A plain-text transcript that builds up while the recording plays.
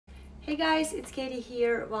Hey guys, it's Katie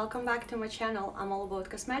here. Welcome back to my channel. I'm all about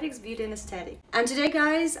cosmetics, beauty and aesthetic. And today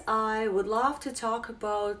guys, I would love to talk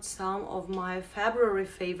about some of my February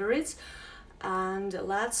favorites. And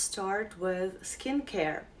let's start with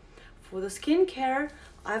skincare. For the skincare,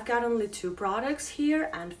 I've got only two products here.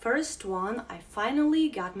 And first one, I finally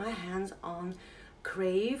got my hands on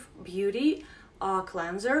Crave Beauty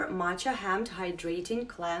cleanser, matcha hemp hydrating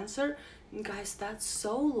cleanser. And guys, that's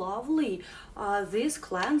so lovely. This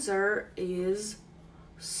cleanser is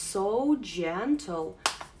so gentle,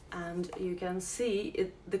 and you can see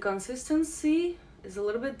it, the consistency is a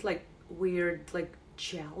little bit like weird, like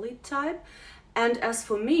jelly type. And as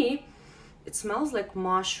for me, it smells like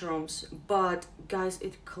mushrooms, but guys,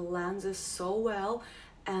 it cleanses so well.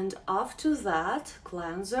 And after that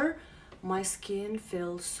cleanser, my skin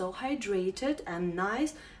feels so hydrated and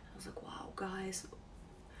nice. I was like, wow guys,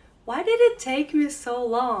 why did it take me so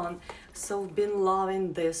long? So I've been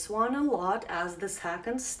loving this one a lot as the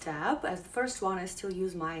second step. As the first one, I still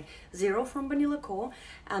use my Zero from Vanilla Co.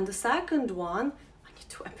 And the second one, I need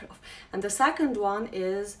to wipe it off. And the second one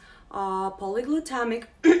is polyglutamic,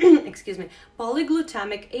 excuse me,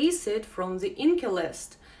 polyglutamic acid from the Inky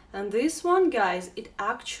List. And this one, guys, it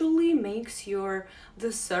actually makes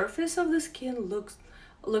the surface of the skin look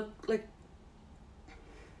like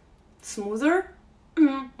smoother,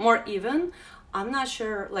 more even. I'm not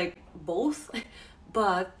sure, like both,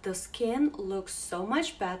 but the skin looks so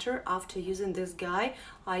much better after using this guy.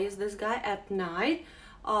 I use this guy at night,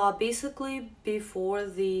 basically before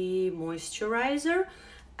the moisturizer.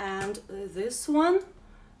 And this one,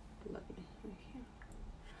 let me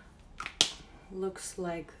looks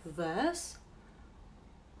like this.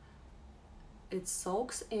 It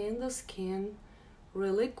soaks in the skin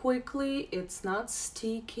really quickly. It's not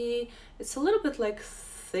sticky. It's a little bit like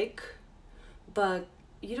thick, but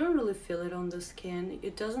you don't really feel it on the skin.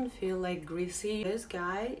 It doesn't feel like greasy. This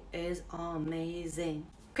guy is amazing.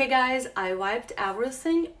 Okay guys, I wiped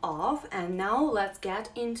everything off and now let's get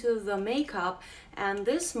into the makeup. And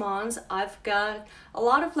this month I've got a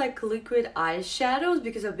lot of like liquid eyeshadows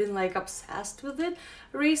because I've been like obsessed with it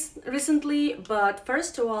recently. But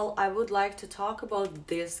first of all, I would like to talk about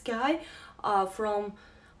this guy from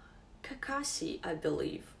Katty, I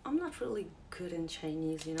believe. I'm not really good in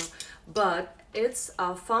Chinese, you know, but it's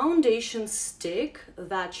a foundation stick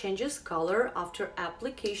that changes color after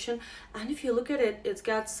application. And if you look at it, it's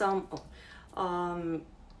got some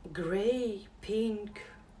gray, pink,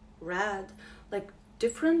 red, like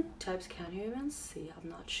different types. Can you even see? I'm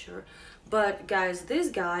not sure. But guys, this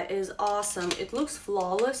guy is awesome. It looks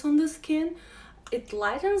flawless on the skin. It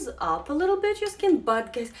lightens up a little bit your skin,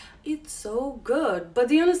 but guys, it's so good. But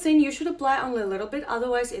the only thing, you should apply only a little bit,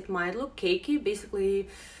 otherwise it might look cakey, basically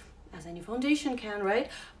as any foundation can,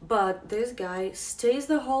 right? But this guy stays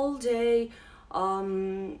the whole day.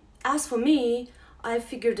 As for me, I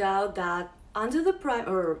figured out that under the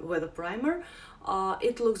primer, or with a primer,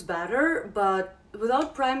 it looks better, but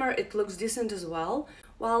without primer it looks decent as well.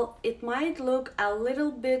 Well, it might look a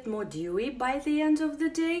little bit more dewy by the end of the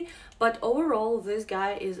day, but overall this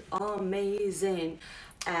guy is amazing.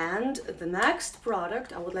 And the next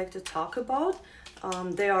product I would like to talk about,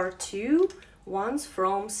 there are two ones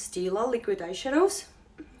from Stila liquid eyeshadows.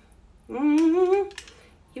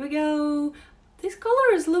 Here we go. These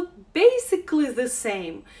colors look basically the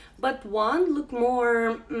same, but one look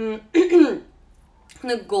more on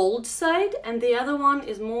the gold side and the other one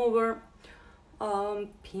is more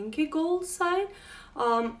pinky gold side.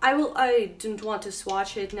 I didn't want to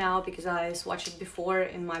swatch it now because I swatched it before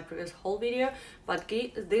in my previous haul video, but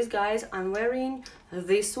these guys, I'm wearing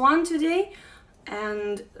this one today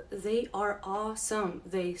and they are awesome.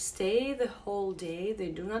 They stay the whole day, they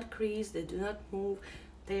do not crease, they do not move,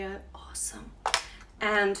 they are awesome.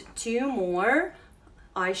 And two more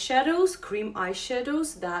eyeshadows, cream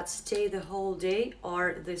eyeshadows that stay the whole day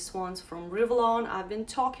are these ones from Revlon. I've been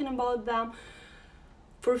talking about them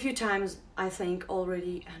for a few times, I think,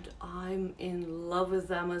 already, and I'm in love with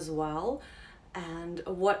them as well. And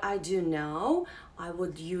what I do now, I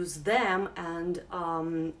would use them and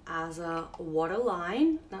as a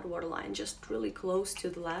waterline, not waterline, just really close to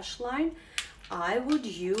the lash line, I would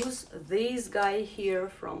use this guy here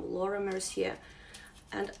from Laura Mercier.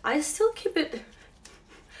 And I still keep it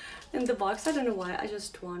in the box, I don't know why, I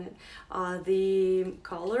just want it. The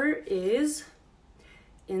color is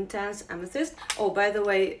Intense Amethyst. Oh, by the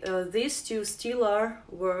way, these two Stila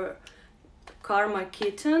were Karma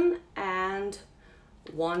Kitten and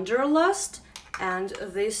Wanderlust, and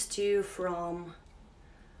these two from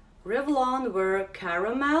Revlon were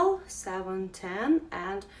Caramel 710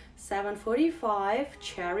 and 745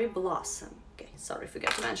 Cherry Blossom. Okay, sorry,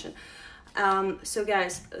 forgot to mention. So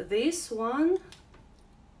guys, this one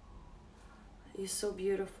is so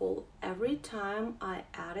beautiful. Every time I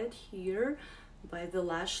add it here by the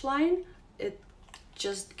lash line, it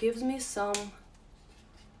just gives me some,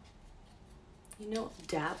 you know,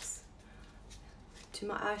 depth to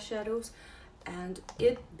my eyeshadows, and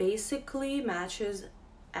it basically matches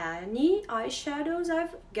any eyeshadows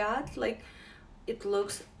I've got. Like, it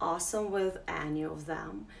looks awesome with any of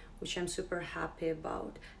them, which I'm super happy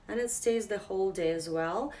about, and it stays the whole day as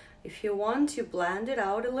well. If you want to blend it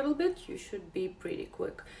out a little bit, you should be pretty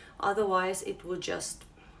quick, otherwise it will just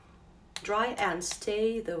dry and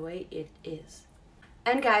stay the way it is.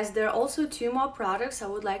 And guys, there are also two more products I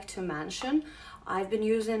would like to mention. I've been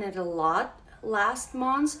using it a lot last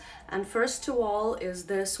month, and first of all is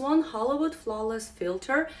this one, Hollywood Flawless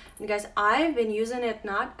Filter. And guys, I've been using it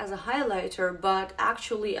not as a highlighter but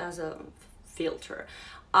actually as a filter.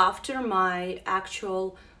 After my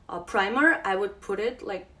actual primer, I would put it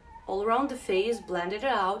like all around the face, blend it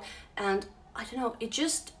out, and I don't know, it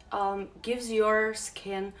just gives your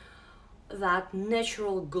skin that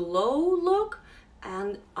natural glow look,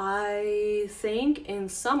 and I think in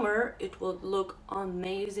summer it will look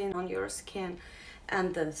amazing on your skin.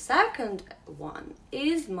 And the second one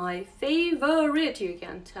is my favorite. You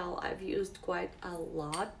can tell I've used quite a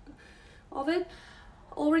lot of it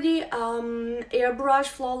already. Airbrush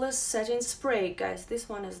Flawless Setting Spray. Guys, this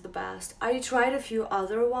one is the best. I tried a few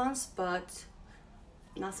other ones, but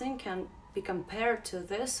nothing can be compared to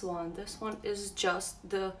this one. This one is just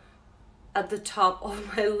at the top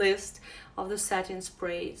of my list of the setting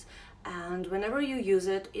sprays, and whenever you use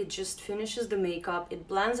it, it just finishes the makeup. It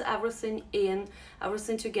blends everything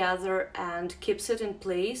together and keeps it in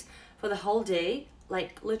place for the whole day,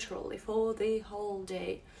 like literally for the whole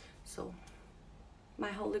day. So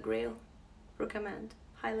my holy grail, recommend,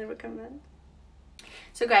 highly recommend.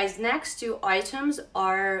 So guys, next two items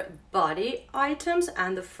are body items,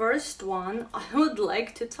 and the first one I would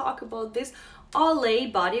like to talk about this Olay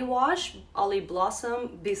body wash, Olay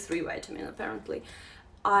Blossom B3 vitamin apparently.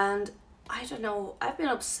 And I don't know, I've been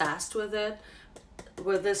obsessed with it,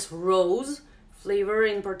 with this rose flavor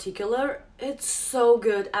in particular. It's so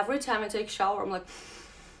good. Every time I take a shower, I'm like,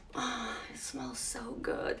 oh, it smells so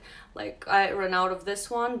good. Like, I ran out of this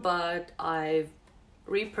one, but I've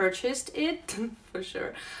repurchased it for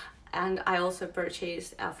sure. And I also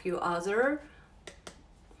purchased a few other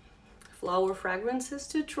flower fragrances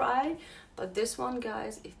to try, but this one,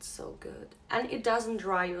 guys, it's so good, and it doesn't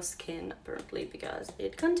dry your skin apparently because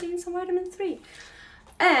it contains some vitamin 3.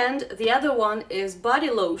 And the other one is body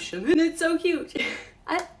lotion, and it's so cute.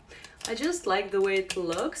 I just like the way it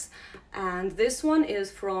looks. And this one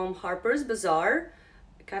is from Harper's Bazaar,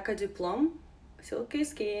 Kakadu Plum Silky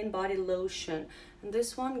Skin Body Lotion. And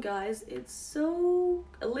this one, guys, it's so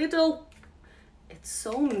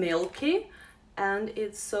milky, and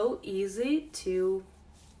it's so easy to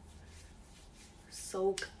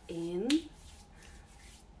soak in,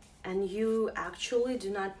 and you actually do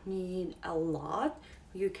not need a lot.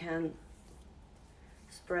 You can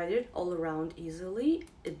spread it all around easily.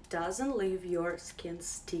 It doesn't leave your skin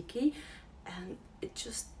sticky, and it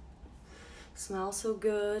just smells so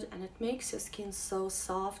good, and it makes your skin so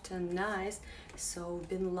soft and nice. So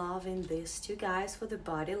been loving these two, guys, for the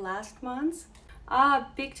body last month. I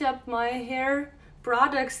picked up my hair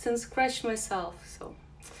products and scratched myself, so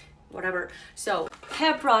whatever. So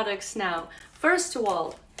hair products now. First of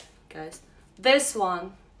all, guys, this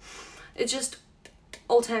one, it's just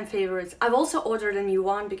all-time favorites. I've also ordered a new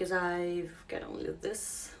one because I've got only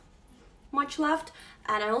this much left,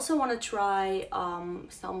 and I also want to try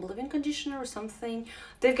some leave-in conditioner or something.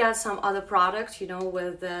 They've got some other products, you know,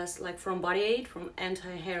 with this, like from Body Aid, from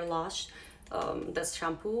anti-hair loss, that's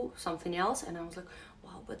shampoo, something else, and I was like,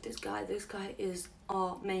 wow, but this guy is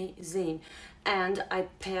amazing. And I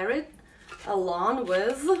pair it along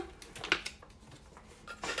with,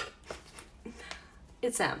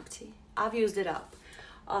 it's empty, I've used it up,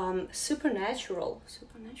 Supernatural is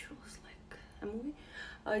like a movie,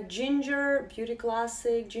 Ginger Beauty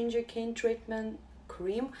Classic Ginger Cane Treatment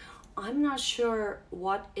Cream. I'm not sure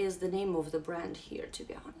what is the name of the brand here, to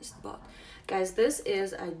be honest, but guys, this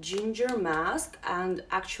is a ginger mask, and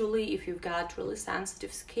actually if you've got really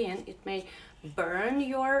sensitive skin, it may burn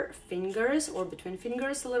your fingers or between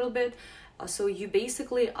fingers a little bit. So you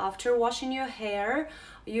basically, after washing your hair,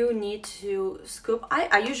 you need to scoop.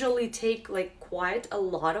 I usually take like quite a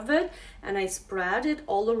lot of it, and I spread it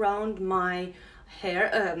all around my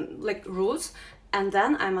hair, like roots, and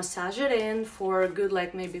then I massage it in for a good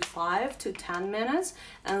like maybe 5 to 10 minutes,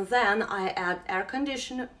 and then I add hair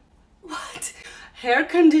conditioner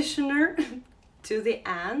to the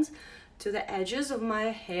ends, to the edges of my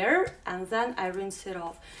hair, and then I rinse it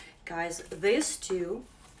off. Guys, these two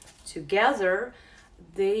together,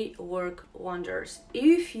 they work wonders.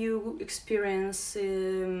 If you experience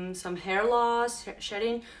some hair loss,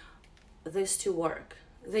 shedding, these two work.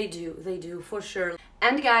 They do for sure.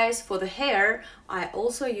 And guys, for the hair, I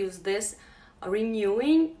also use this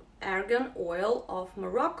renewing argan oil of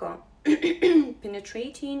Morocco.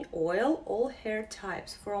 Penetrating oil, all hair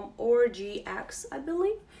types, from RGX, I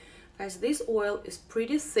believe. Guys, this oil is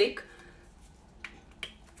pretty thick,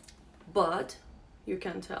 but you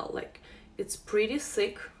can tell, like, it's pretty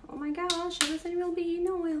thick. Oh my gosh, everything will be in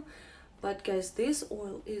oil. But guys, this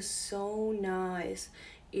oil is so nice.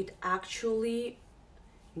 It actually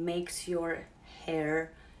makes your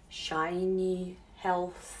hair shiny,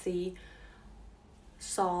 healthy,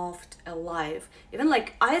 soft, alive. Even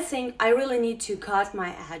like, I think I really need to cut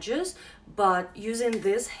my edges, but using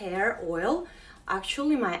this hair oil,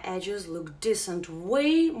 actually my edges look decent,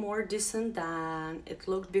 way more decent than it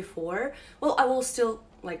looked before. Well, I will still,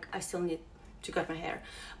 like, I still need to cut my hair,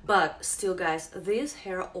 but still guys, this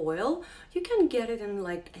hair oil, you can get it in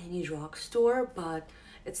like any drugstore, but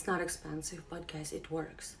it's not expensive. But guys, it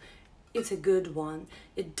works. It's a good one.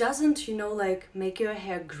 It doesn't, you know, like make your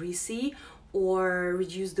hair greasy or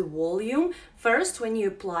reduce the volume. First, when you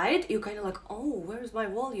apply it, you kind of like, oh, where's my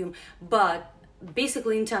volume? But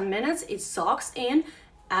basically in 10 minutes it soaks in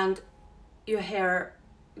and your hair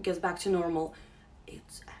gets back to normal.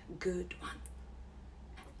 It's a good one.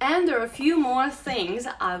 And there are a few more things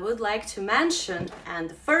I would like to mention, and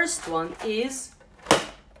the first one is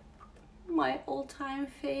my all-time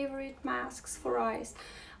favorite masks for eyes.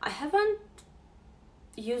 I haven't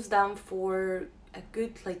used them for a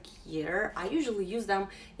good like year. I usually use them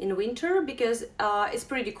in winter because it's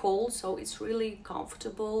pretty cold, so it's really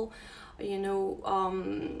comfortable, you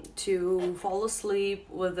know, to fall asleep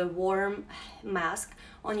with a warm mask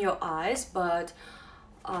on your eyes. But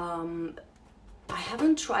I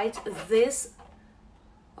haven't tried this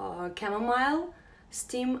chamomile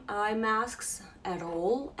steam eye masks at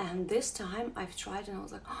all, and this time I've tried and I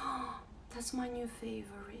was like, oh, that's my new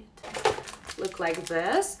favorite. Look like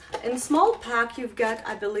this. In small pack you've got,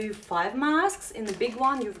 I believe, 5 masks. In the big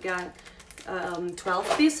one you've got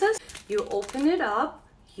 12 pieces. You open it up,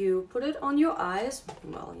 you put it on your eyes,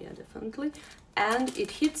 well, yeah, definitely, and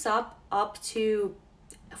it heats up to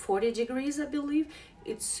 40 degrees, I believe.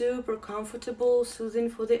 It's super comfortable, soothing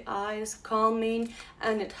for the eyes, calming,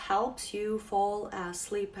 and it helps you fall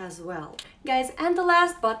asleep as well. Guys, and the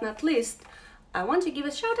last but not least, I want to give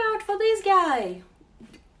a shout out for this guy.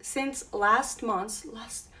 Since last month,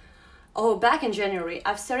 back in January,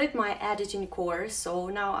 I've started my editing course, so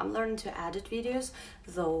now I'm learning to edit videos,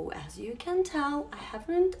 though as you can tell, I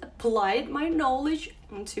haven't applied my knowledge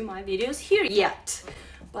into my videos here yet.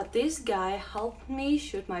 But this guy helped me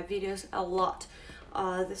shoot my videos a lot.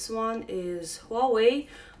 This one is Huawei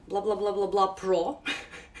blah blah blah blah blah Pro.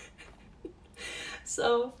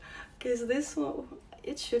 So, because this one,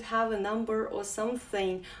 it should have a number or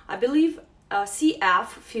something. I believe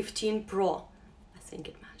CF15 Pro. I think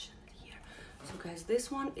it mentioned it here. So guys, this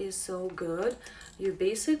one is so good. You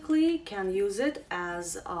basically can use it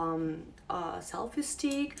as a selfie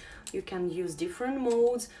stick. You can use different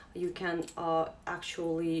modes. You can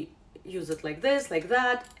actually use it like this, like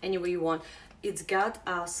that, any way you want. It's got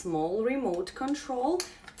a small remote control,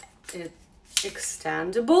 it's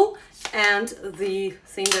extendable, and the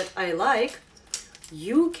thing that I like,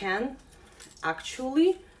 you can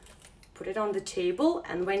actually put it on the table,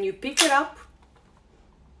 and when you pick it up,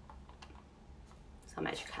 some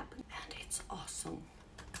magic happens, and it's awesome.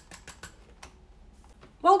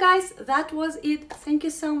 Well guys, that was it. Thank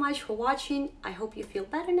you so much for watching. I hope you feel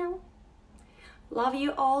better now. Love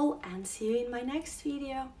you all, and see you in my next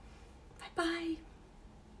video. Bye bye.